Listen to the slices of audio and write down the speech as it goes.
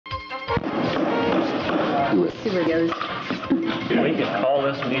do it. See where it goes. We can call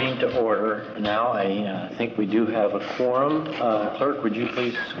this meeting to order now. I think we do have a quorum. Clerk, would you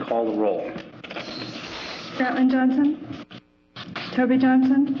please call the roll? Stratland Johnson, Toby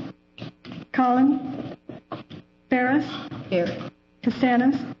Johnson, Collin, Ferris, Here.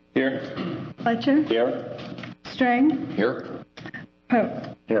 Castanis, Here. Fletcher, Here. Strang, Here.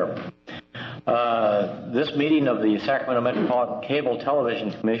 Pope. Here. This meeting of the Sacramento Metropolitan Cable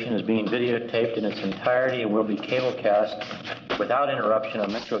Television Commission is being videotaped in its entirety and will be cablecast without interruption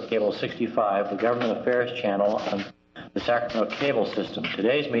on Metro Cable 65, the Government Affairs channel on the Sacramento cable system.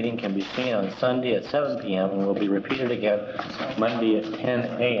 Today's meeting can be seen on Sunday at 7 p.m. and will be repeated again Monday at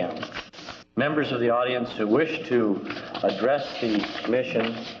 10 a.m. Members of the audience who wish to address the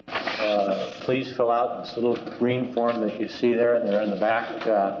commission, please fill out this little green form that you see there, and they're in the back,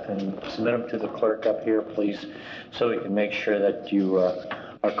 and submit them to the clerk up here, please, so we can make sure that you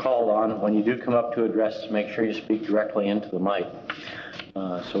are called on. When you do come up to address, make sure you speak directly into the mic,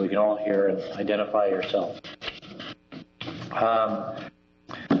 so we can all hear and identify yourself. We're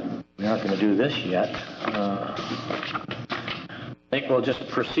not going to do this yet. I think we'll just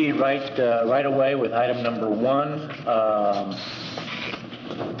proceed right away with item number 1.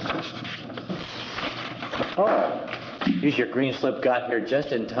 Use your green slip. Got here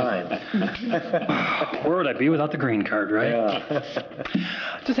just in time. Where would I be without the green card, right? Yeah.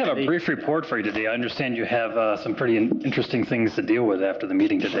 Just have a brief report for you today. I understand you have some pretty interesting things to deal with after the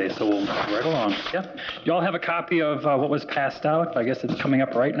meeting today, so we'll right along. Yeah. You all have a copy of what was passed out. I guess it's coming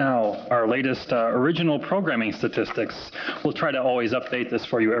up right now. Our latest original programming statistics. We'll try to always update this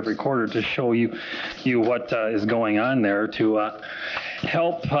for you every quarter to show you what is going on there to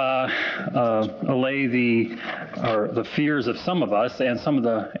help allay the fears of some of us and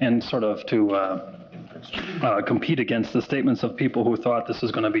sort of to compete against the statements of people who thought this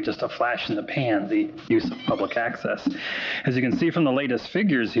was going to be just a flash in the pan, the use of public access. As you can see from the latest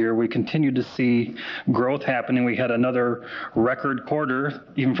figures here, we continue to see growth happening. We had another record quarter.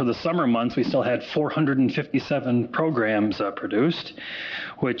 Even for the summer months, we still had 457 programs produced,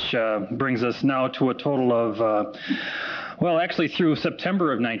 which brings us now to a total of well, actually, through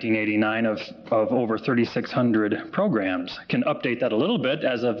September of 1989 of over 3,600 programs. Can update that a little bit.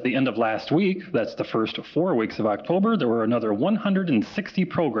 As of the end of last week, that's the first 4 weeks of October, there were another 160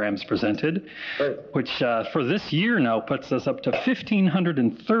 programs presented, which for this year now puts us up to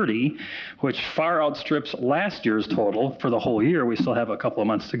 1,530, which far outstrips last year's total for the whole year. We still have a couple of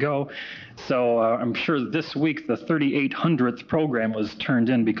months to go. So I'm sure this week the 3,800th program was turned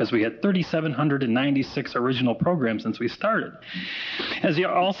in because we had 3,796 original programs since we started. As you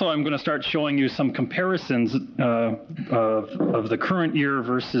also, I'm going to start showing you some comparisons of the current year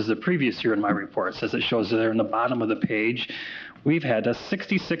versus the previous year in my reports. As it shows there in the bottom of the page, we've had a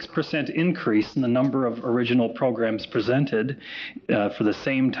 66% increase in the number of original programs presented for the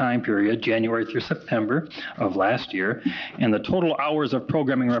same time period, January through September of last year. And the total hours of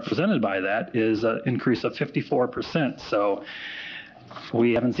programming represented by that is an increase of 54%. So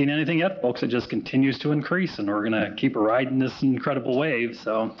we haven't seen anything yet, folks. It just continues to increase, and we're going to keep riding this incredible wave.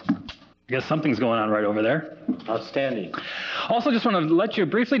 So I guess something's going on right over there. Outstanding. Also, just want to let you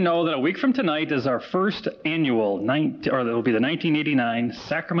briefly know that a week from tonight is our first annual, it'll be the 1989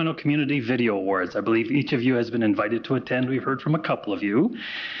 Sacramento Community Video Awards. I believe each of you has been invited to attend. We've heard from a couple of you.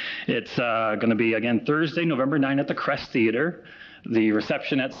 It's going to be, again, Thursday, November 9 at the Crest Theater. The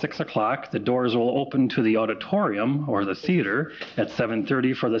reception at 6 o'clock. The doors will open to the auditorium or the theater at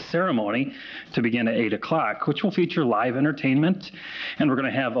 7:30 for the ceremony to begin at 8 o'clock, which will feature live entertainment. And we're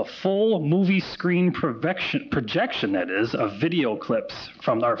going to have a full movie screen projection, that is, of video clips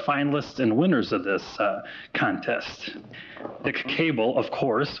from our finalists and winners of this contest. Dick Cable, of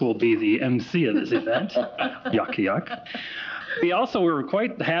course, will be the MC of this event. Yuck, yuck. We were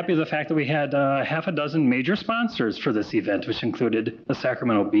quite happy with the fact that we had half a dozen major sponsors for this event, which included the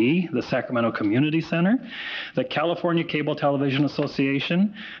Sacramento Bee, the Sacramento Community Center, the California Cable Television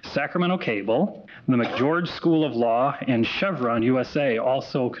Association, Sacramento Cable, the McGeorge School of Law, and Chevron USA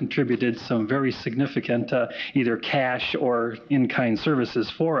also contributed some very significant either cash or in-kind services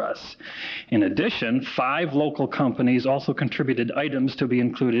for us. In addition, 5 local companies also contributed items to be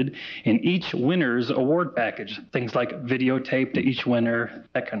included in each winner's award package, things like videotape to each winner,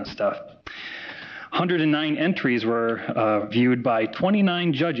 that kind of stuff. 109 entries were viewed by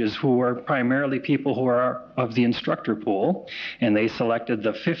 29 judges who were primarily people who are of the instructor pool, and they selected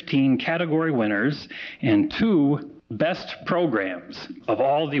the 15 category winners and 2 best programs of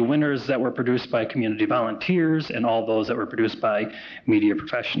all the winners that were produced by community volunteers and all those that were produced by media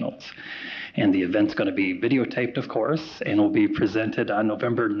professionals. And the event's going to be videotaped, of course, and will be presented on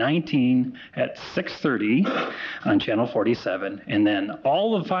November 19 at 6:30 on Channel 47. And then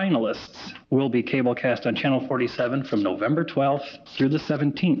all the finalists will be cablecast on Channel 47 from November 12th through the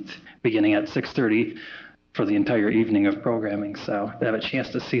 17th, beginning at 6:30 for the entire evening of programming. So they have a chance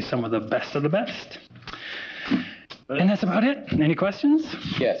to see some of the best. And that's about it. Any questions?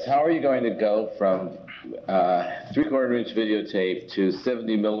 Yes. How are you going to go from 3/4 inch videotape to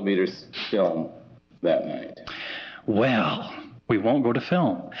 70 millimeters film that night? Well, we won't go to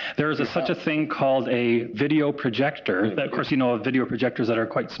film. There is such a thing called a video projector. Of course, you know of video projectors that are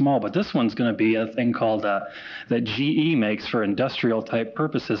quite small, but this one's going to be a thing called that GE makes for industrial type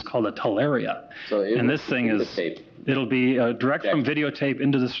purposes called a Teleria. So and this thing it'll be direct from videotape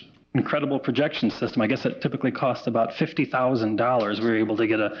into this incredible projection system. I guess it typically costs about $50,000. We were able to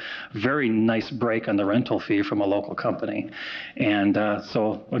get a very nice break on the rental fee from a local company. And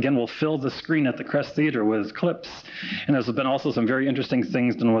so, again, we'll fill the screen at the Crest Theater with clips. And there's been also some very interesting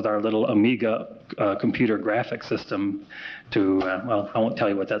things done with our little Amiga computer graphic system to, well, I won't tell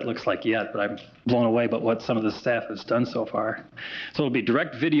you what that looks like yet, but I'm blown away by what some of the staff has done so far. So it'll be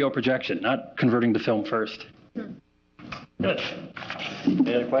direct video projection, not converting to film first. Good.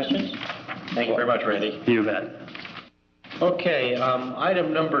 Any other questions? Thank you very much, Randy. You bet. Okay,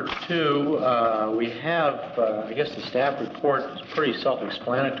 item number 2, we have, I guess the staff report is pretty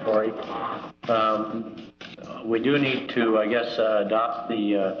self-explanatory. We do need to, I guess, adopt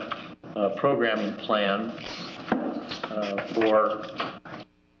the programming plan for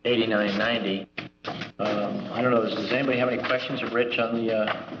 8990. I don't know, does anybody have any questions of Rich on the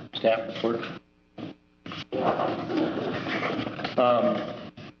staff report?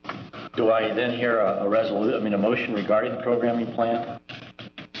 Do I then hear a motion regarding the programming plan?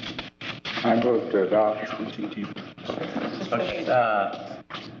 I move to adopt.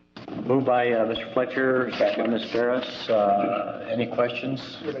 Moved by Mr. Fletcher, second by Ms. Ferris. Any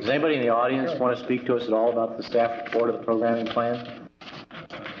questions? Does anybody in the audience want to speak to us at all about the staff report of the programming plan?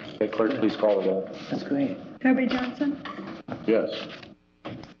 Okay, clerk, please call the roll. That's great. Toby Johnson, Yes.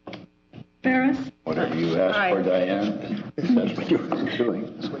 Ferris, Whatever you ask for, Diane, that's what you're doing.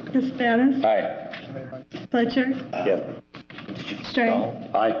 Costanis, Aye. Fletcher, Yes. Strang,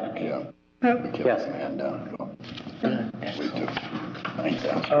 Aye. Yeah. Pope. Yes. Man down. We took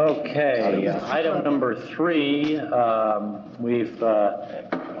 9,000. Okay, item number 3, we've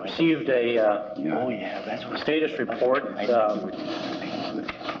received a status report.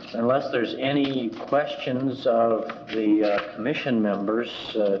 Unless there's any questions of the commission members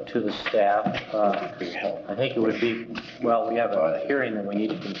to the staff, I think it would be, well, we have a hearing that we need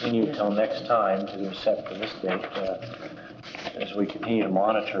to continue until next time because we're set for this date as we continue to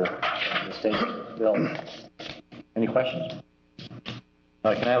monitor the state of the bill. Any questions?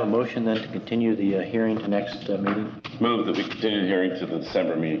 Can I have a motion then to continue the hearing to next meeting? Move that we continue the hearing to the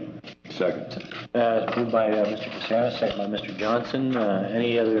December meeting. Second. Moved by Mr. Cassana, second by Mr. Johnson.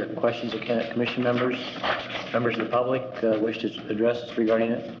 Any other questions of commission members? Members of the public wish to address us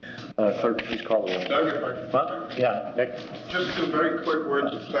regarding it? Clerk, please call the roll. Doug, if I could- What? Yeah, Nick? Just 2 very quick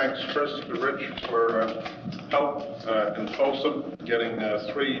words of thanks. First to Rich for help in Folsom, getting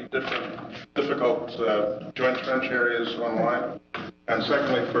 3 difficult joint trench areas online. And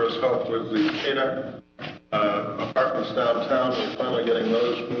secondly, for his help with the CADA apartments downtown. We're finally getting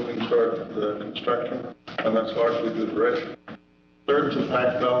those moving toward the construction, and that's largely due to Rich. Third, to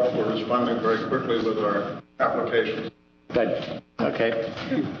thank Bell for responding very quickly with our applications. Good. Okay.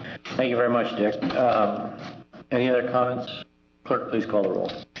 Thank you very much, Dick. Any other comments? Clerk, please call the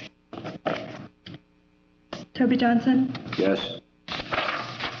roll. Toby Johnson, Yes.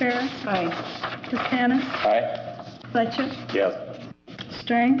 Ferris, Costanis, Aye. Fletcher, Yes.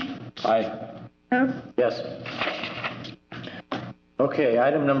 Strang, Aye. Pope. Yes. Okay,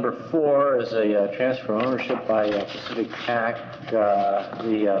 item number 4 is a transfer of ownership by Pacific Pac.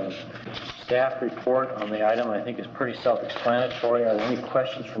 The staff report on the item, I think, is pretty self-explanatory. Are there any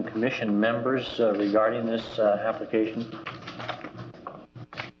questions from commission members regarding this application?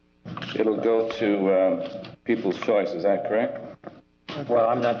 It'll go to People's Choice, is that correct? Well,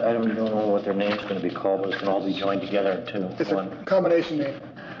 I don't know what their name's going to be called, but it's going to all be joined together into It's one. a combination name.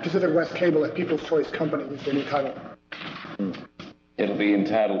 Pacific West Cable at People's Choice Company is the new title. It'll be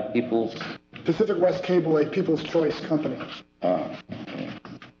entitled People's... Pacific West Cable, a People's Choice Company.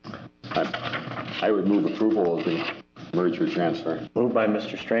 I would move approval of the merger transfer. Moved by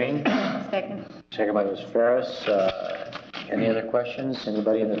Mr. Strain. Second. Second by Ms. Ferris. Any other questions?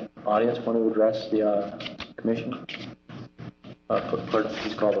 Anybody in the audience want to address the commission? Clerk,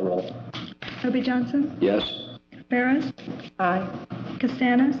 please call the roll. Toby Johnson, Yes. Ferris, Aye.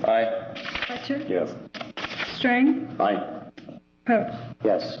 Costanis, Aye. Fletcher, Yes. Strang, Aye. Poe.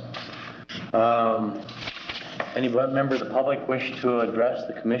 Yes. Any member of the public wish to address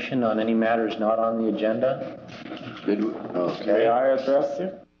the commission on any matters not on the agenda? May I address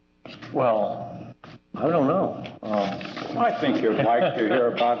you? Well, I don't know. I think you'd like to hear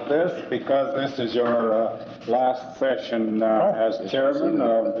about this because this is your last session as chairman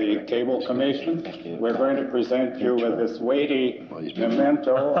of the Cable Commission. We're going to present you with this weighty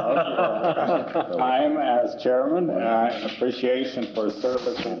memento of your time as chairman and appreciation for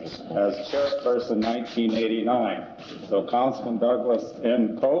services as chairperson 1989. So Councilman Douglas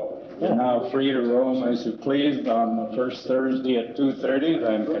N. Pope, you're now free to roam as you please on the first Thursday at 2:30,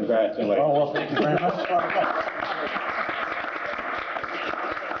 and congratulations. Oh, well, thank you very much.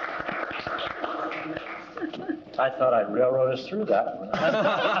 I thought I'd railroad us through that one.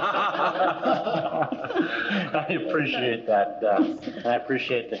 I appreciate that. I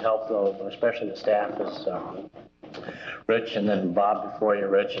appreciate the help, though, especially the staff, as Rich and then Bob before you,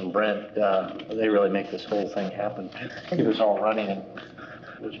 Rich and Brent. They really make this whole thing happen. Keep us all running. And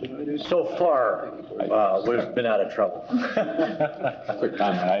so far, we've been out of trouble. Quick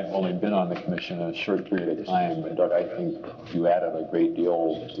comment, I've only been on the commission a short period of time, but Doug, I think you added a great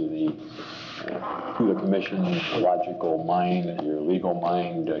deal to the commission's logical mind, your legal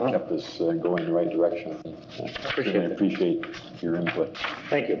mind, kept us going in the right direction. Appreciate your input.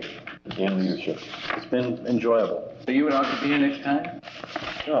 Thank you. And leadership. It's been enjoyable. So you would like to be in next time?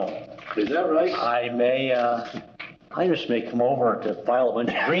 No. Is that right? I may, I just may come over to file a bunch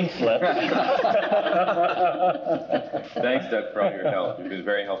of green slips. Thanks, Doug, for all your help. You've been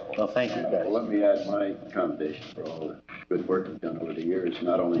very helpful. Well, thank you, guys. Well, let me add my commendation for all the good work you've done over the years,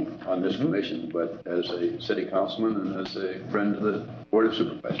 not only on this commission, but as a city councilman and as a friend of the Board of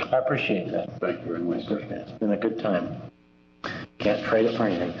Supervisors. I appreciate that. Thank you very much, sir. It's been a good time. Can't trade it for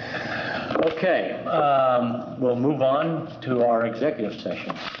anything. Okay, we'll move on to our executive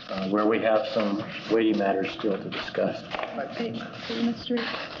session, where we have some weighty matters still to discuss. What page, Mr. Reed?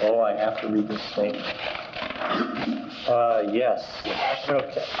 Oh, I have to read this statement. Yes, the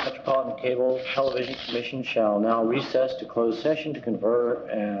Sacramento Metropolitan Cable Television Commission shall now recess to close session to confer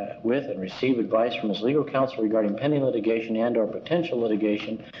with and receive advice from its legal counsel regarding pending litigation and/or potential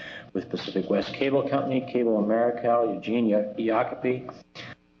litigation with Pacific West Cable Company, Cable America, Eugene Iacopi,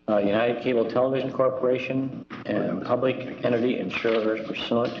 United Cable Television Corporation, and public entity insurers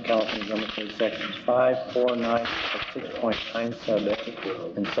pursuant to California Government Code Sections 549 6.9 sub A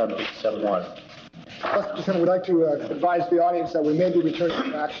and sub 1. Mr. Chairman, we'd like to advise the audience that we may be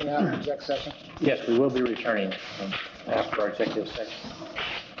returning to action after exec session. Yes, we will be returning after our executive session.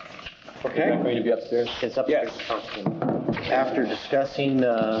 Okay. Is that going to be upstairs? It's upstairs. After discussing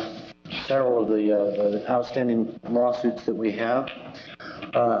several of the outstanding lawsuits that we have,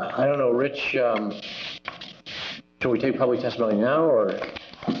 I don't know, Rich, shall we take public testimony now, or?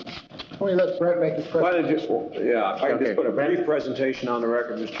 Let me let Brent make his presentation. If I can just put a brief presentation on the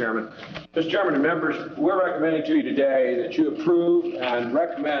record, Mr. Chairman. Mr. Chairman and members, we're recommending to you today that you approve and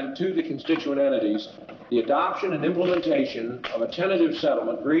recommend to the constituent entities the adoption and implementation of a tentative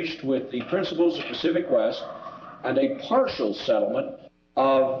settlement reached with the principals of Pacific West and a partial settlement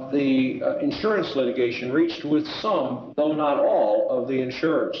of the insurance litigation reached with some, though not all, of the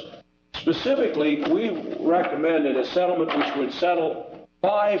insurers. Specifically, we recommended a settlement which would settle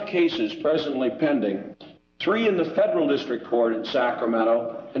 5 cases presently pending, 3 in the Federal District Court in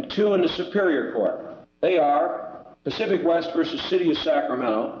Sacramento and 2 in the Superior Court. They are Pacific West versus City of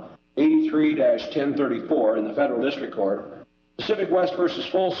Sacramento, 83-1034 in the Federal District Court, Pacific West versus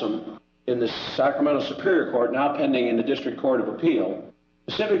Folsom in the Sacramento Superior Court, now pending in the District Court of Appeal,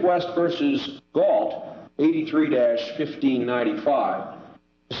 Pacific West versus Galt, 83-1595,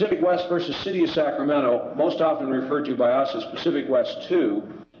 Pacific West versus City of Sacramento, most often referred to by us as Pacific West 2.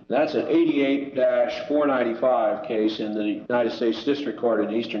 That's an 88-495 case in the United States District Court in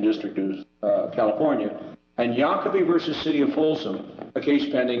the Eastern District of California. And Iacopi versus City of Folsom, a case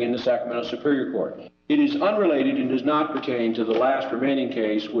pending in the Sacramento Superior Court. It is unrelated and does not pertain to the last remaining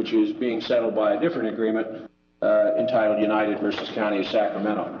case, which is being settled by a different agreement entitled United versus County of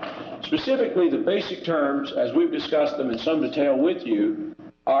Sacramento. Specifically, the basic terms, as we've discussed them in some detail with you,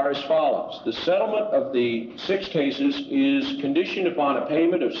 are as follows. The settlement of the 6 cases is conditioned upon a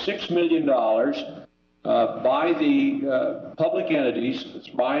payment of $6 million by the public entities, that's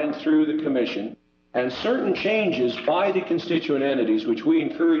by and through the commission, and certain changes by the constituent entities, which we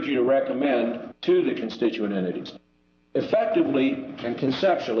encourage you to recommend to the constituent entities. Effectively and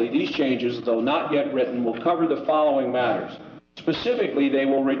conceptually, these changes, though not yet written, will cover the following matters. Specifically, they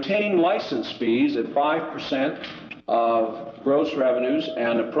will retain license fees at 5% of gross revenues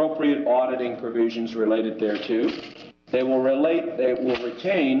and appropriate auditing provisions related thereto. They will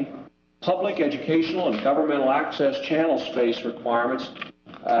retain public educational and governmental access channel space requirements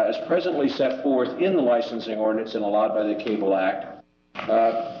as presently set forth in the licensing ordinance and allowed by the Cable Act.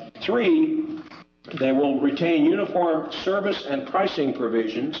 3, they will retain uniform service and pricing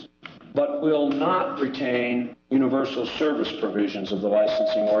provisions, but will not retain universal service provisions of the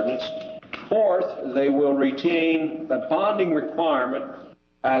licensing ordinance. 4th, they will retain the bonding requirement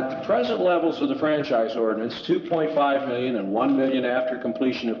at the present levels of the franchise ordinance, $2.5 million and $1 million after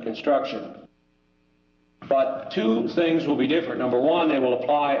completion of construction. But 2 things will be different. Number 1, they will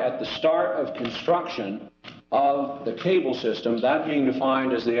apply at the start of construction of the cable system, that being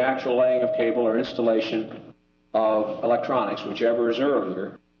defined as the actual laying of cable or installation of electronics, whichever is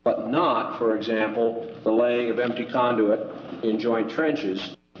earlier, but not, for example, the laying of empty conduit in joint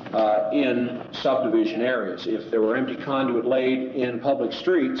trenches in subdivision areas. If there were empty conduit laid in public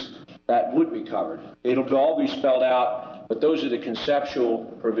streets, that would be covered. It'll all be spelled out, but those are the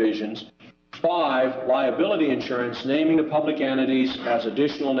conceptual provisions. 5, liability insurance, naming the public entities as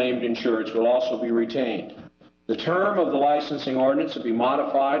additional named insureds will also be retained. The term of the licensing ordinance will be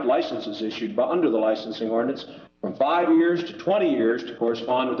modified, licenses issued under the licensing ordinance, from 5 years to 20 years to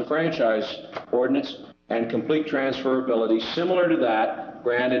correspond with the franchise ordinance, and complete transferability similar to that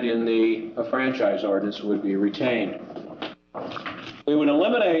granted in the franchise ordinance would be retained. We would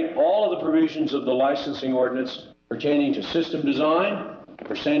eliminate all of the provisions of the licensing ordinance pertaining to system design,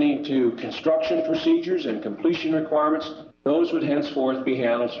 pertaining to construction procedures and completion requirements. Those would henceforth be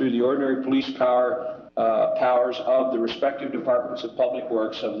handled through the ordinary police powers of the respective departments of public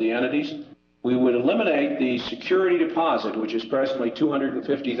works of the entities. We would eliminate the security deposit, which is presently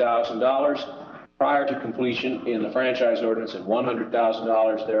 $250,000 prior to completion in the franchise ordinance and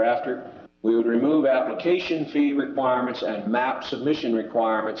 $100,000 thereafter. We would remove application fee requirements and map submission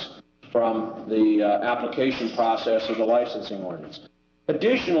requirements from the application process of the licensing ordinance.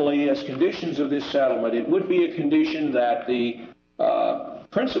 Additionally, as conditions of this settlement, it would be a condition that the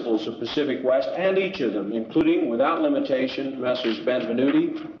principals of Pacific West and each of them, including without limitation Messrs.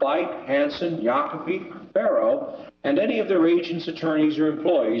 Benvenuti, White, Hanson, Jacobi, Barrow, and any of their agents, attorneys, or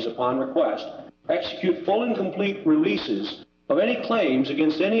employees upon request, execute full and complete releases of any claims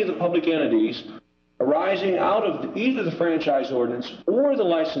against any of the public entities arising out of either the franchise ordinance or the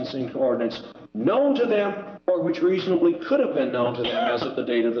licensing ordinance known to them or which reasonably could have been known to them as of the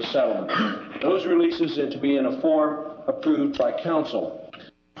date of the settlement. Those releases are to be in a form approved by council.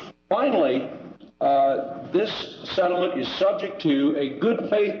 Finally, this settlement is subject to a good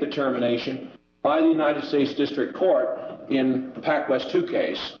faith determination by the United States District Court in the PacWest 2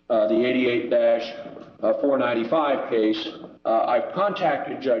 case, the 88-495 case. I've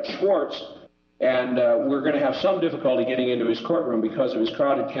contacted Judge Schwartz, and we're going to have some difficulty getting into his courtroom because of his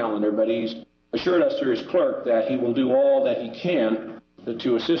crowded calendar, but he's assured us through his clerk that he will do all that he can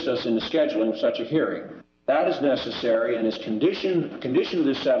to assist us in the scheduling of such a hearing. That is necessary, and his condition of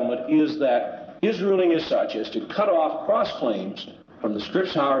this settlement is that his ruling is such as to cut off cross-claims from the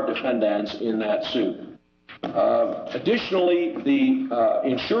Scripps-Howard defendants in that suit. Additionally, the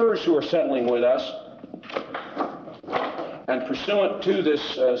insurers who are settling with us, and pursuant to this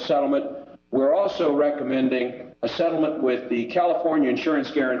settlement, we're also recommending a settlement with the California Insurance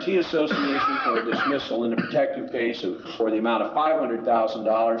Guarantee Association for a dismissal in a protective case for the amount of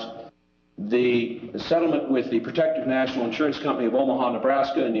 $500,000. The settlement with the Protective National Insurance Company of Omaha,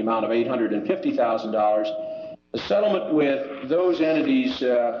 Nebraska in the amount of $850,000. The settlement with those entities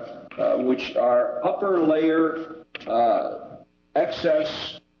which are upper layer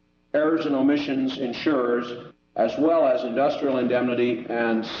excess errors and omissions insurers, as well as industrial indemnity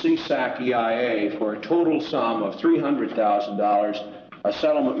and CSAC EIA for a total sum of $300,000, a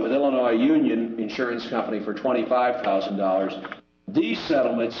settlement with Illinois Union Insurance Company for $25,000. These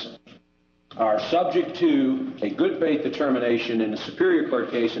settlements are subject to a good faith determination in a Superior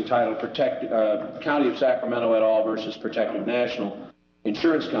Court case entitled County of Sacramento et al. Versus Protective National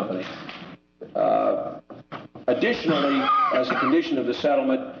Insurance Company. Additionally, as a condition of the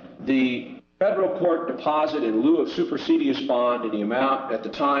settlement, the federal court deposit in lieu of supersedious bond in the amount, at the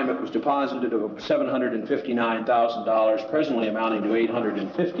time it was deposited, of $759,000, presently amounting to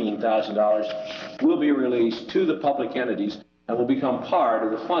 $815,000, will be released to the public entities and will become part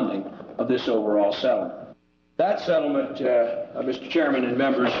of the funding of this overall settlement. That settlement, Mr. Chairman and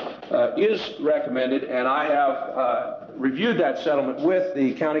members, is recommended, and I have reviewed that settlement with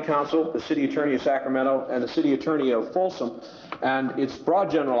the County Council, the City Attorney of Sacramento, and the City Attorney of Folsom, and its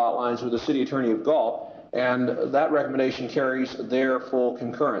broad general outlines with the City Attorney of Gulf. and that recommendation carries their full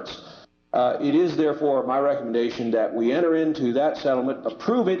concurrence. It is therefore my recommendation that we enter into that settlement,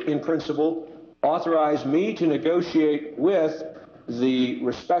 approve it in principle, authorize me to negotiate with the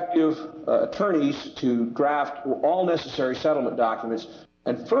respective attorneys to draft all necessary settlement documents,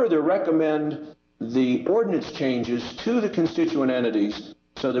 and further recommend the ordinance changes to the constituent entities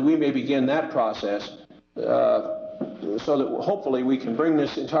so that we may begin that process, so that hopefully we can bring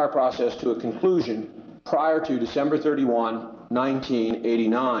this entire process to a conclusion prior to December 31,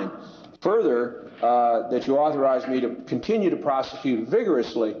 1989. Further, that you authorize me to continue to prosecute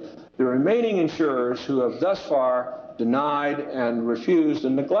vigorously the remaining insurers who have thus far denied and refused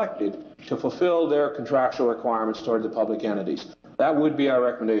and neglected to fulfill their contractual requirements toward the public entities. That would be our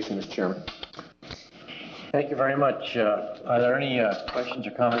recommendation, Mr. Chairman. Thank you very much. Are there any questions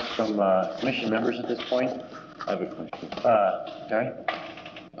or comments from commission members at this point? I have a question. Gary?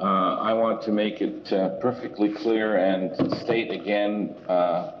 I want to make it perfectly clear and state again,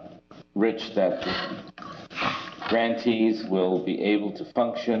 Rich, that grantees will be able to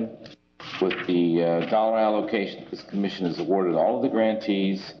function with the dollar allocation this commission has awarded all of the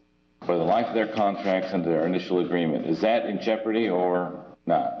grantees for the life of their contracts under their initial agreement. Is that in jeopardy or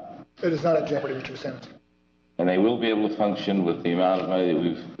not? It is not in jeopardy, Mr. Senator. And they will be able to function with the amount of money that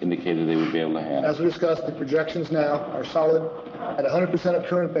we've indicated they would be able to have. As we discussed, the projections now are solid at 100% of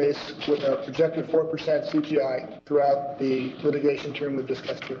current base with a projected 4% CPI throughout the litigation term we've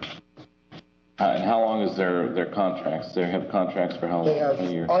discussed here. And how long is their contracts? They have contracts for how long? They have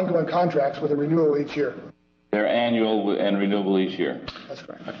A year? ongoing contracts with a renewal each year. They're annual and renewable each year. That's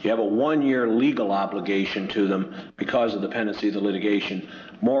correct. You have a one-year legal obligation to them because of the pendency of the litigation.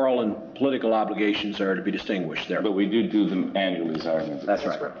 Moral and political obligations are to be distinguished there. But we do them annually, as I remember. That's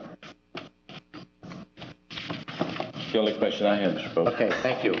right. The only question I have, Mr. Pope. Okay,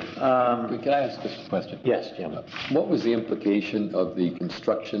 thank you. Can I ask this question? Yes, Jim. What was the implication of the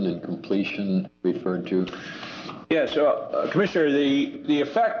construction and completion referred to? Yes, Commissioner, the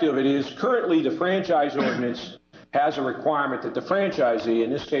effect of it is currently the franchise ordinance has a requirement that the franchisee, in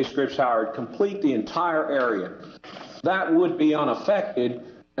this case Scripps Howard, complete the entire area. That would be unaffected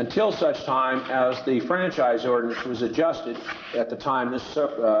until such time as the franchise ordinance was adjusted at the time this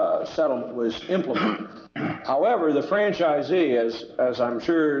settlement was implemented. However, the franchisee, as I'm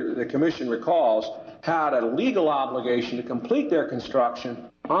sure the Commission recalls, had a legal obligation to complete their construction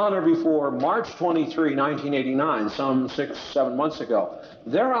on or before March 23, 1989, some 6-7 months ago.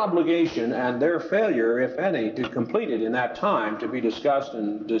 Their obligation and their failure, if any, to complete it in that time to be discussed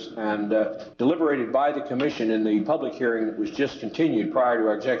and deliberated by the Commission in the public hearing that was just continued prior to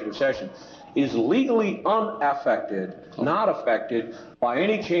our executive session, is legally unaffected, not affected by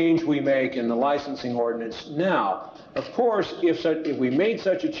any change we make in the licensing ordinance now. Of course, if we made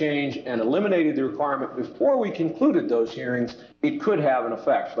such a change and eliminated the requirement before we concluded those hearings, it could have an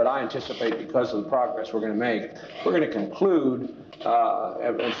effect. But I anticipate, because of the progress we're going to make, we're going to conclude,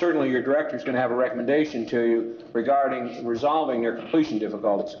 and certainly your director is going to have a recommendation to you regarding resolving their completion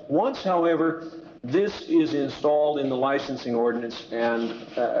difficulties. Once, however, this is installed in the licensing ordinance and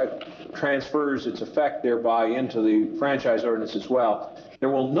transfers its effect thereby into the franchise ordinance as well, there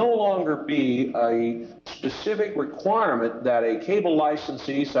will no longer be a specific requirement that a cable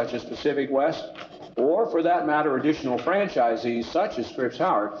licensee such as Pacific West, or for that matter additional franchisees such as Scripps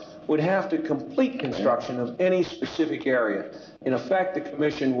Howard, would have to complete construction of any specific area. In effect, the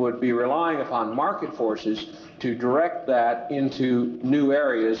Commission would be relying upon market forces to direct that into new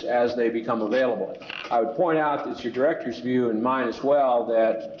areas as they become available. I would point out that it's your director's view and mine as well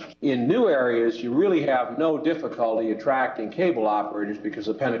that in new areas you really have no difficulty attracting cable operators because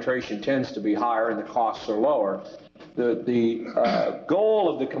the penetration tends to be higher and the costs are lower. The goal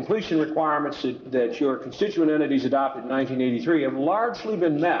of the completion requirements that your constituent entities adopted in 1983 have largely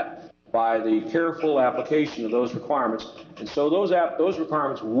been met by the careful application of those requirements, and so those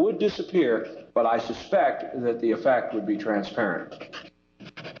requirements would disappear, but I suspect that the effect would be transparent.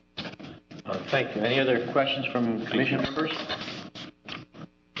 Thank you. Any other questions from commission members?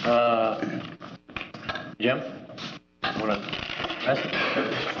 Jim? Want to ask?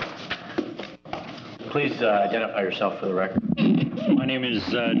 Please identify yourself for the record. My name is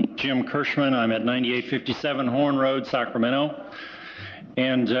Jim Kirschman. I'm at 9857 Horn Road, Sacramento.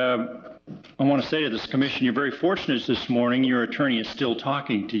 And I want to say to this commission, you're very fortunate this morning. Your attorney is still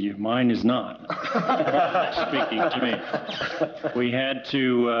talking to you. Mine is not speaking to me. We had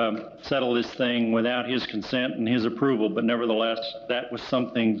to settle this thing without his consent and his approval, but nevertheless, that was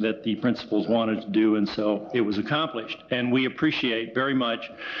something that the principals wanted to do, and so it was accomplished. And we appreciate very much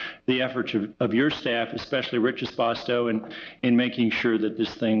the efforts of your staff, especially Rich Espasto, in making sure that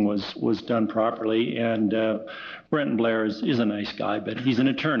this thing was done properly. And Brenton Blair is a nice guy, but he's an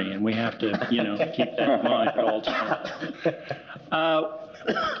attorney, and we have to, keep that in mind at all times.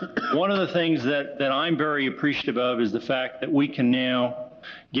 One of the things that I'm very appreciative of is the fact that we can now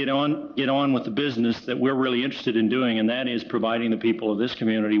get on with the business that we're really interested in doing, and that is providing the people of this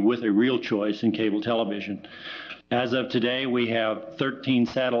community with a real choice in cable television. As of today, we have 13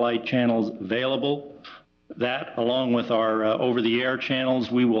 satellite channels available. That, along with our over-the-air channels,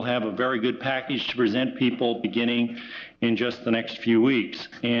 we will have a very good package to present people beginning in just the next few weeks.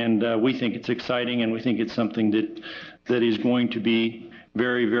 And we think it's exciting, and we think it's something that is going to be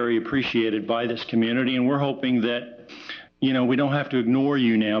very, very appreciated by this community. And we're hoping that, we don't have to ignore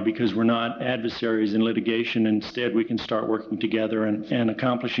you now because we're not adversaries in litigation. Instead, we can start working together and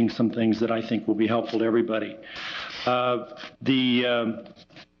accomplishing some things that I think will be helpful to everybody. The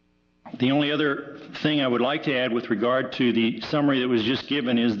only other thing I would like to add with regard to the summary that was just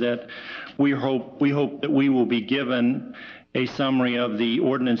given is that we hope that we will be given a summary of the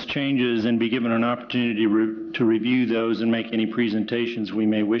ordinance changes and be given an opportunity to review those and make any presentations we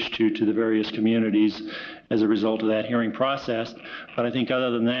may wish to the various communities as a result of that hearing process. But I think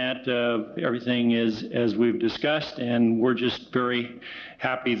other than that, everything is as we've discussed, and we're just very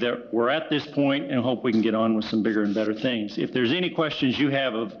happy that we're at this point and hope we can get on with some bigger and better things. If there's any questions you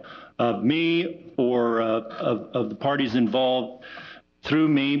have of me or of the parties involved through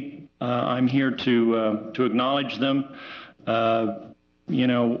me, I'm here to acknowledge them. As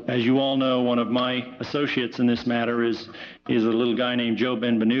you all know, one of my associates in this matter is a little guy named Joe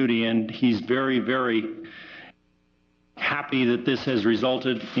Benvenuti, and he's very, very happy that this has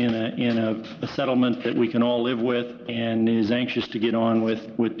resulted in a settlement that we can all live with, and is anxious to get on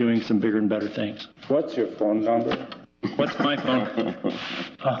with doing some bigger and better things. What's your phone number? What's my phone?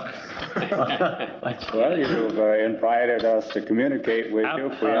 Well, you've invited us to communicate with you.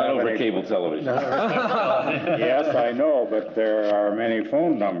 Not over cable television. Yes, I know, but there are many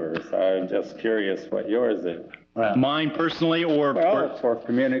phone numbers. I'm just curious what yours is. Mine personally, or for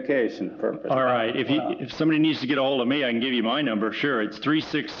communication purposes. All right. If somebody needs to get a hold of me, I can give you my number. Sure, it's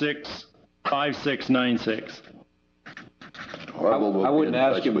 366-5696. I wouldn't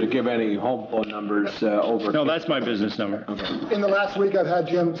ask him to give any home phone numbers over. No, that's my business number. In the last week, I've had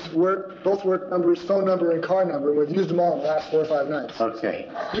Jim's both work numbers, phone number, and car number. We've used them all in the last 4 or 5 nights. Okay.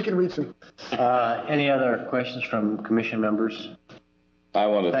 You can reach him. Any other questions from commission members? I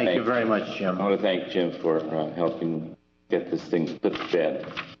want to thank you very much, Jim. I want to thank Jim for helping get this thing put to bed.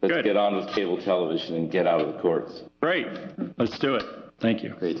 Let's get on with cable television and get out of the courts. Great. Let's do it. Thank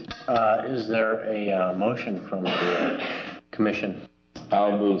you. Great. Is there a motion from the commission?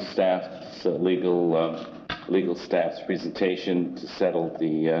 I'll move staff's legal staff's presentation to settle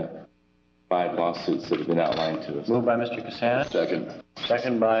the 5 lawsuits that have been outlined to us. Moved by Mr. Cassana. Second.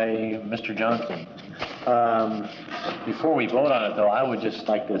 Second by Mr. Johnson. Before we vote on it, though, I would just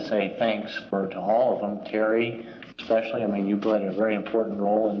like to say thanks to all of them. Terry, especially. I mean, you played a very important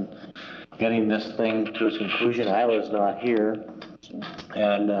role in getting this thing to its conclusion. I was not here,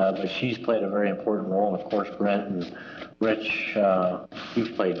 but she's played a very important role. And of course, Brent and Rich,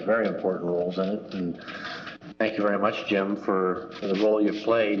 you've played very important roles in it. And thank you very much, Jim, for the role you've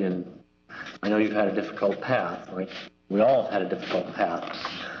played. And I know you've had a difficult path. Right? We all have had a difficult path.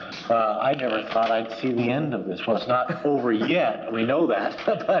 I never thought I'd see the end of this. Well, it's not over yet. We know that.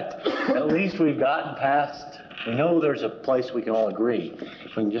 But at least we've gotten past. We know there's a place we can all agree.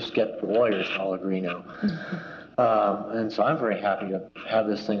 If we can just get the lawyers to all agree now. And so I'm very happy to have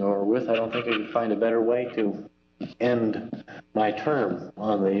this thing over with. I don't think I could find a better way to end my term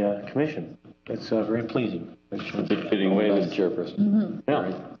on the commission. It's very pleasing. Fitting way, Mr. Chairperson.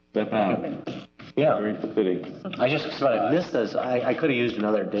 Yeah. Step out. Yeah. Very fitting. I just about I missed this. I could have used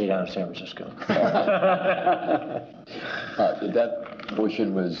another day down in San Francisco. That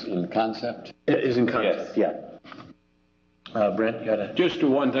motion was in concept? It is in concept, yes. Yeah. Brent, you got to... Just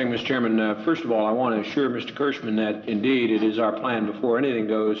one thing, Mr. Chairman. First of all, I want to assure Mr. Kirschman that indeed it is our plan before anything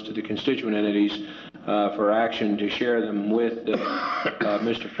goes to the constituent entities for action to share them with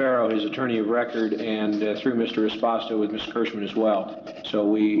Mr. Farrow, his attorney of record, and through Mr. Espasto with Mr. Kirschman as well. So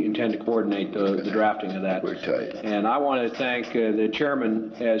we intend to coordinate the drafting of that. We're tight. And I want to thank the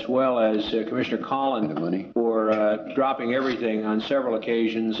chairman as well as Commissioner Collin for dropping everything on several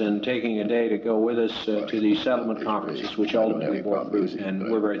occasions and taking a day to go with us to the settlement conferences, which ultimately bore fruit,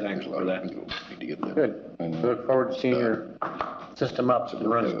 and we're very thankful for that. Good. We look forward to seeing your system up and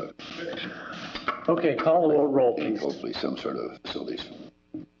running. Okay, call the roll, please. Hopefully some sort of facilities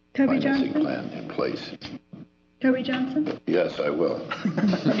Toby financing Johnson. plan in place. Toby Johnson, Yes, I will.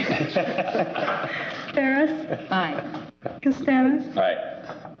 Ferris, Aye. Castanis,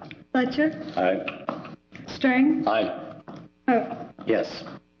 Aye. Fletcher, Aye. Strang, Aye. Poe. Yes.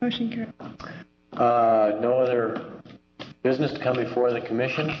 Motion carried. No other business to come before the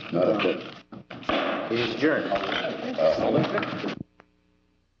commission? Not a bit. It is adjourned.